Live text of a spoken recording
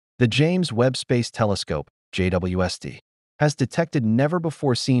The James Webb Space Telescope, JWST, has detected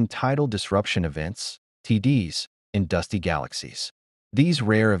never-before-seen tidal disruption events, TDEs, in dusty galaxies. These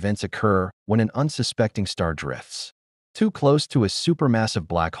rare events occur when an unsuspecting star drifts too close to a supermassive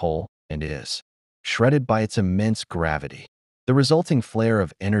black hole and is shredded by its immense gravity. The resulting flare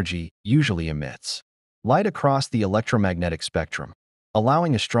of energy usually emits light across the electromagnetic spectrum,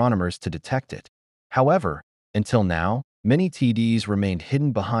 allowing astronomers to detect it. However, until now, many TDEs remained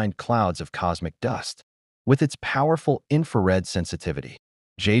hidden behind clouds of cosmic dust. With its powerful infrared sensitivity,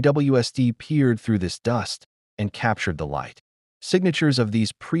 JWST peered through this dust and captured the light signatures of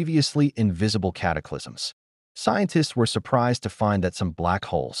these previously invisible cataclysms. Scientists were surprised to find that some black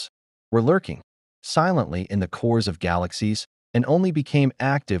holes were lurking silently in the cores of galaxies and only became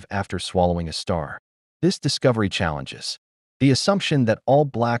active after swallowing a star. This discovery challenges the assumption that all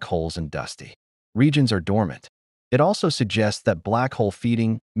black holes in dusty regions are dormant. It also suggests that black hole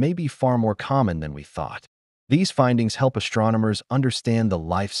feeding may be far more common than we thought. These findings help astronomers understand the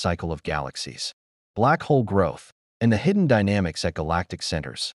life cycle of galaxies, black hole growth, and the hidden dynamics at galactic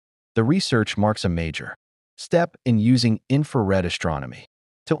centers. The research marks a major step in using infrared astronomy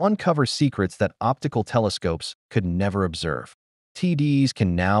to uncover secrets that optical telescopes could never observe. TDEs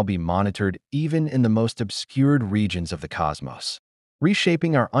can now be monitored even in the most obscured regions of the cosmos,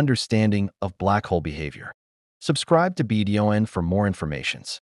 reshaping our understanding of black hole behavior. Subscribe to BDON for more information.